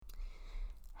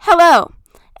Hello,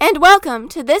 and welcome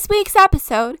to this week's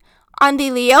episode on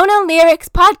the Leona Lyrics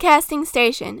podcasting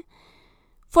station.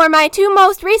 For my two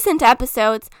most recent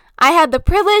episodes, I had the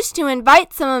privilege to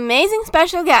invite some amazing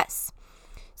special guests.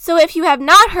 So if you have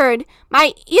not heard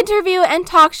my interview and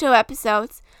talk show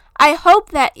episodes, I hope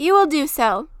that you will do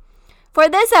so. For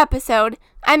this episode,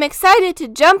 I'm excited to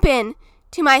jump in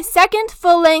to my second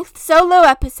full-length solo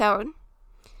episode.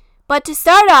 But to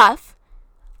start off,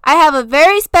 I have a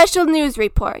very special news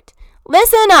report.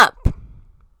 Listen up!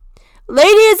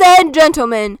 Ladies and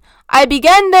gentlemen, I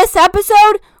begin this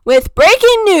episode with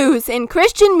breaking news in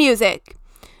Christian music.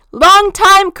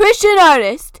 Longtime Christian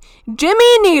artist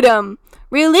Jimmy Needham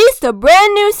released a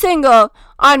brand new single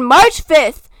on March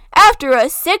 5th after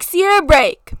a 6-year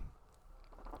break.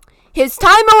 His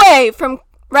time away from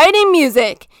writing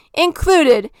music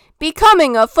included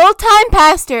becoming a full-time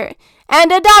pastor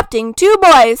and adopting 2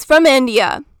 boys from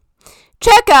India.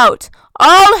 Check out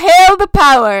All Hail the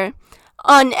Power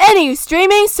on any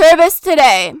streaming service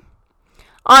today.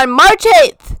 On March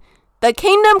 8th, the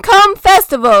Kingdom Come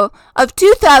Festival of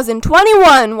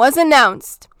 2021 was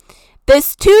announced.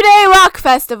 This 2-day rock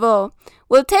festival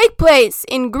will take place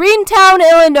in Greentown,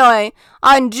 Illinois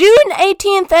on June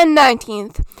 18th and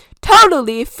 19th.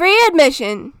 Totally free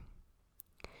admission.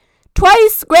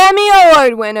 Twice Grammy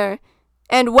Award winner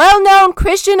and well-known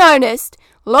Christian artist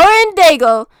Lauren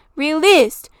Daigle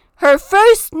released her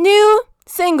first new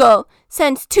single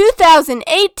since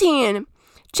 2018.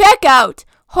 Check out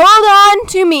Hold On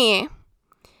To Me.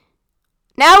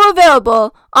 Now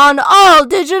available on all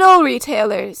digital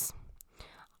retailers.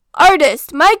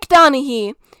 Artist Mike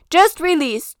Donaghy just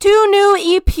released 2 new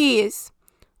EPs.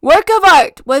 Work of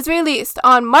Art was released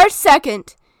on March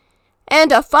 2nd,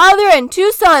 and A Father and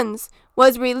 2 Sons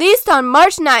was released on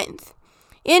March 9th.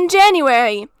 In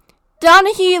January,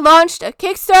 Donaghy launched a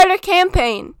Kickstarter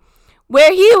campaign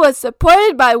where he was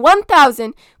supported by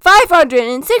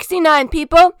 1,569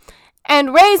 people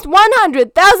and raised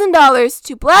 $100,000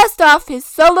 to blast off his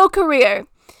solo career.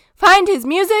 Find his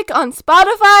music on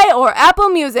Spotify or Apple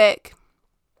Music.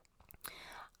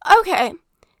 Okay,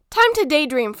 time to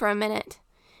daydream for a minute.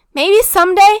 Maybe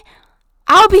someday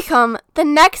I'll become the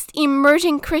next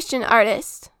emerging Christian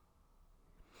artist.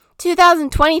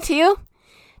 2022?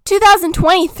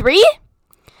 2023?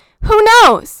 Who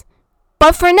knows?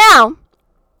 But for now,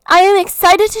 I am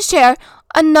excited to share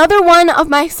another one of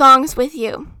my songs with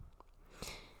you.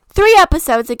 3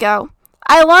 episodes ago,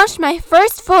 I launched my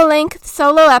first full-length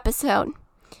solo episode,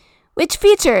 which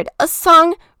featured a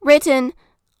song written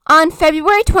on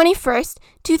February 21st,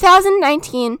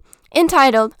 2019,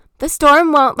 entitled The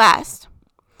Storm Won't Last.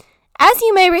 As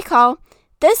you may recall,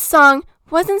 this song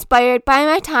was inspired by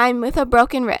my time with a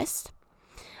broken wrist.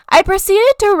 I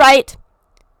proceeded to write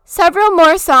several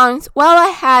more songs while I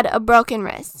had a broken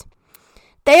wrist.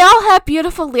 They all have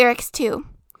beautiful lyrics too.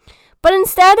 But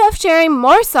instead of sharing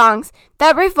more songs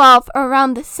that revolve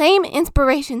around the same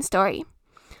inspiration story,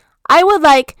 I would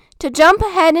like to jump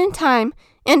ahead in time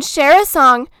and share a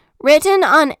song written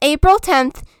on April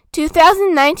 10th,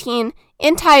 2019,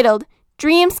 entitled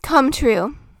Dreams Come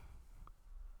True.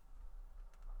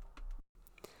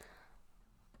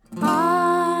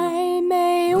 I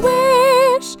may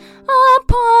wish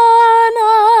upon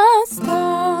a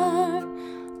star,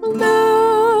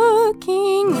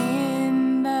 looking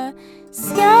in the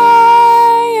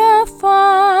sky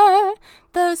afar,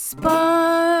 the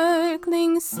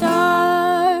sparkling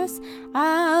stars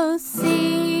I'll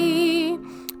see,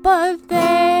 but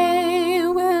they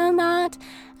will not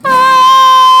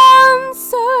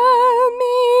answer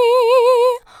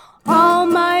me. All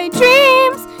my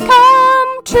dreams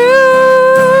come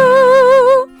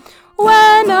true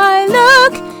when I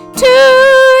look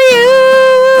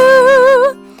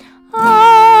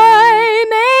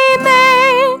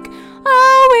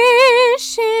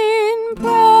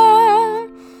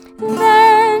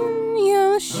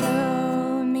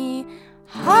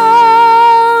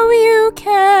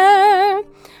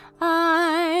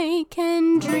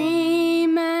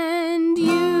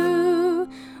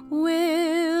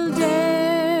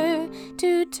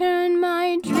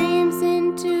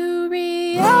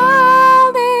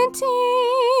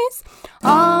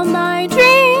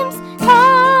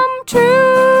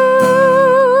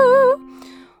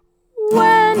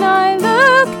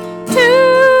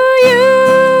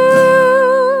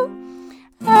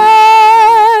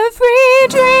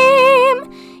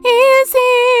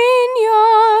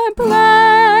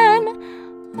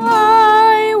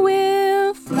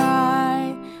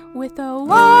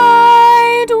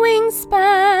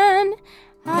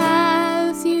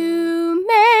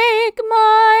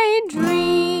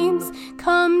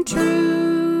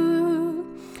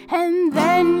and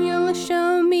then you'll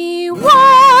show me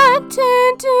what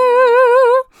to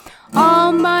do.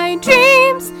 All my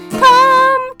dreams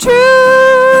come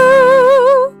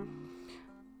true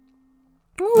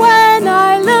when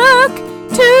I look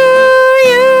to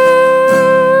you.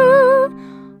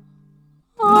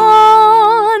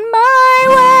 On my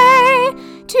way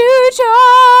to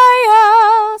joy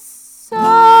I'll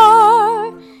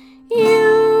soar.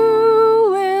 You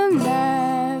will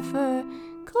never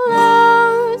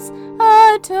close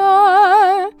a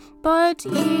door, but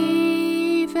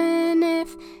even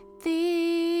if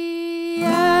the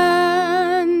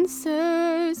answer's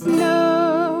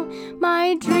no,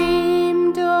 my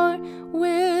dream door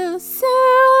will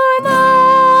soon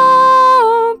open.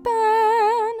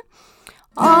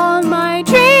 All my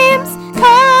dreams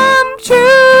come true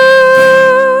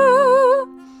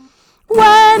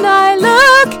when I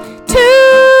look to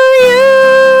you.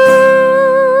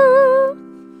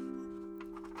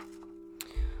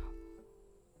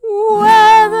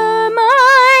 Whether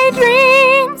my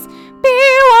dreams be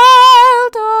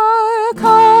wild or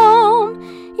calm,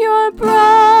 your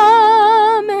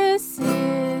promise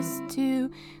is to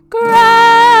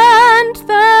grant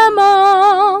them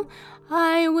all.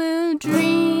 I will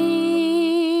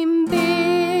dream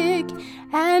big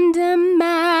and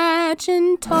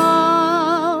imagine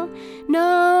tall.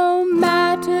 No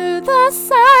matter the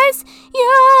size,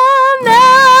 you'll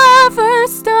never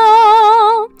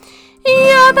stall.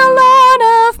 You're the Lord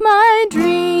of my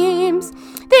dreams,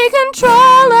 the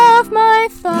control of my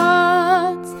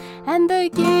thoughts, and the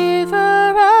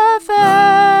giver of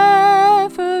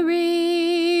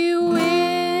every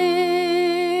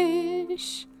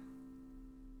wish.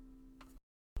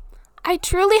 I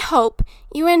truly hope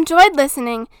you enjoyed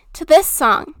listening to this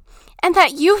song and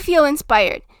that you feel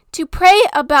inspired to pray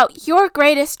about your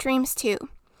greatest dreams too.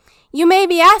 You may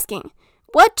be asking,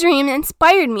 what dream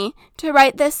inspired me to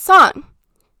write this song?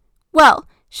 Well,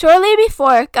 shortly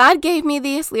before God gave me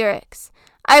these lyrics,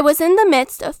 I was in the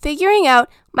midst of figuring out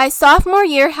my sophomore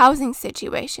year housing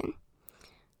situation.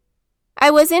 I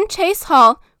was in Chase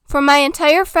Hall for my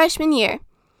entire freshman year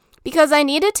because I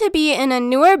needed to be in a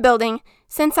newer building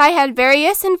since I had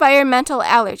various environmental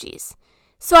allergies.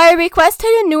 So I requested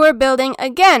a newer building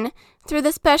again through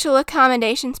the special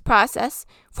accommodations process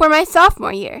for my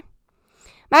sophomore year.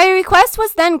 My request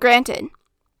was then granted,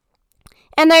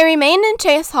 and I remained in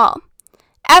Chase Hall.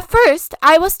 At first,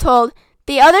 I was told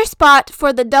the other spot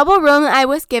for the double room I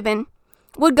was given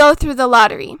would go through the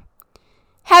lottery.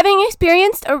 Having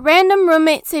experienced a random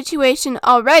roommate situation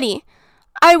already,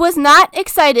 I was not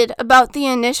excited about the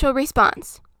initial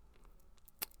response.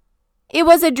 It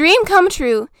was a dream come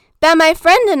true that my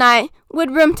friend and I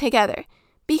would room together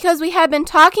because we had been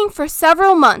talking for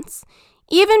several months,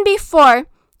 even before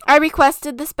I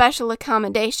requested the special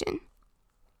accommodation.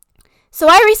 So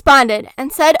I responded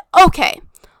and said, "Okay,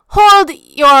 hold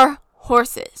your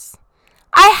horses.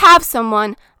 I have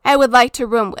someone I would like to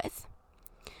room with."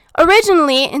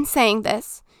 Originally, in saying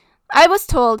this, I was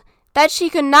told that she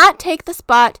could not take the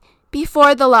spot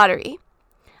before the lottery.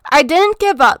 I didn't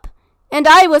give up, and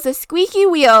I was a squeaky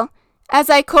wheel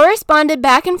as I corresponded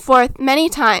back and forth many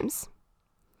times.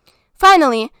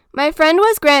 Finally, my friend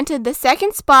was granted the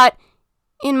second spot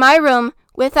in my room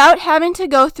without having to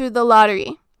go through the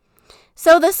lottery.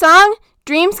 So the song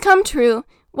Dreams Come True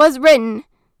was written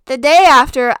the day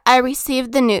after I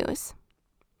received the news.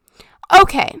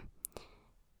 Okay,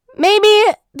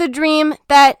 maybe the dream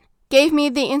that gave me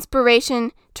the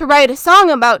inspiration to write a song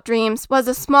about dreams was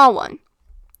a small one,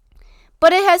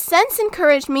 but it has since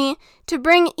encouraged me to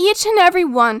bring each and every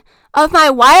one of my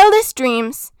wildest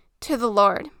dreams to the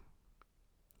Lord.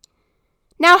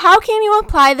 Now, how can you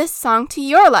apply this song to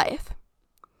your life?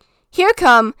 Here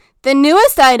come the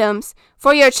newest items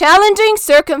for your challenging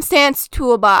circumstance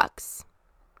toolbox.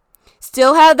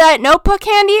 Still have that notebook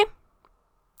handy?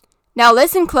 Now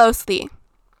listen closely.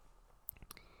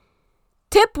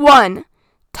 Tip 1.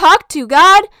 Talk to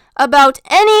God about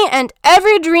any and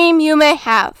every dream you may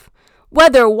have,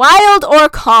 whether wild or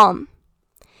calm.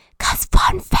 'Cause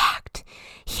fun fact,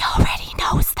 He already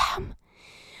knows them,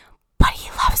 but He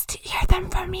loves to hear them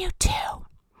from you too.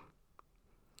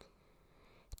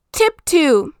 Tip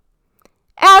 2.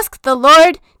 Ask the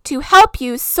Lord to help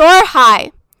you soar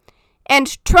high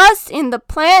and trust in the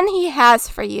plan He has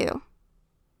for you.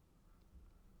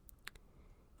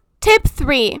 Tip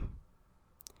 3.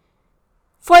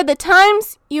 For the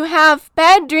times you have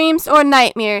bad dreams or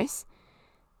nightmares,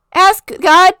 ask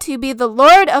God to be the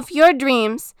Lord of your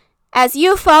dreams as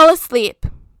you fall asleep.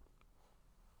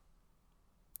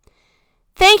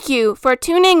 Thank you for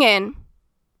tuning in.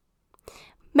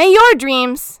 May your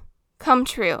dreams come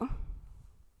true.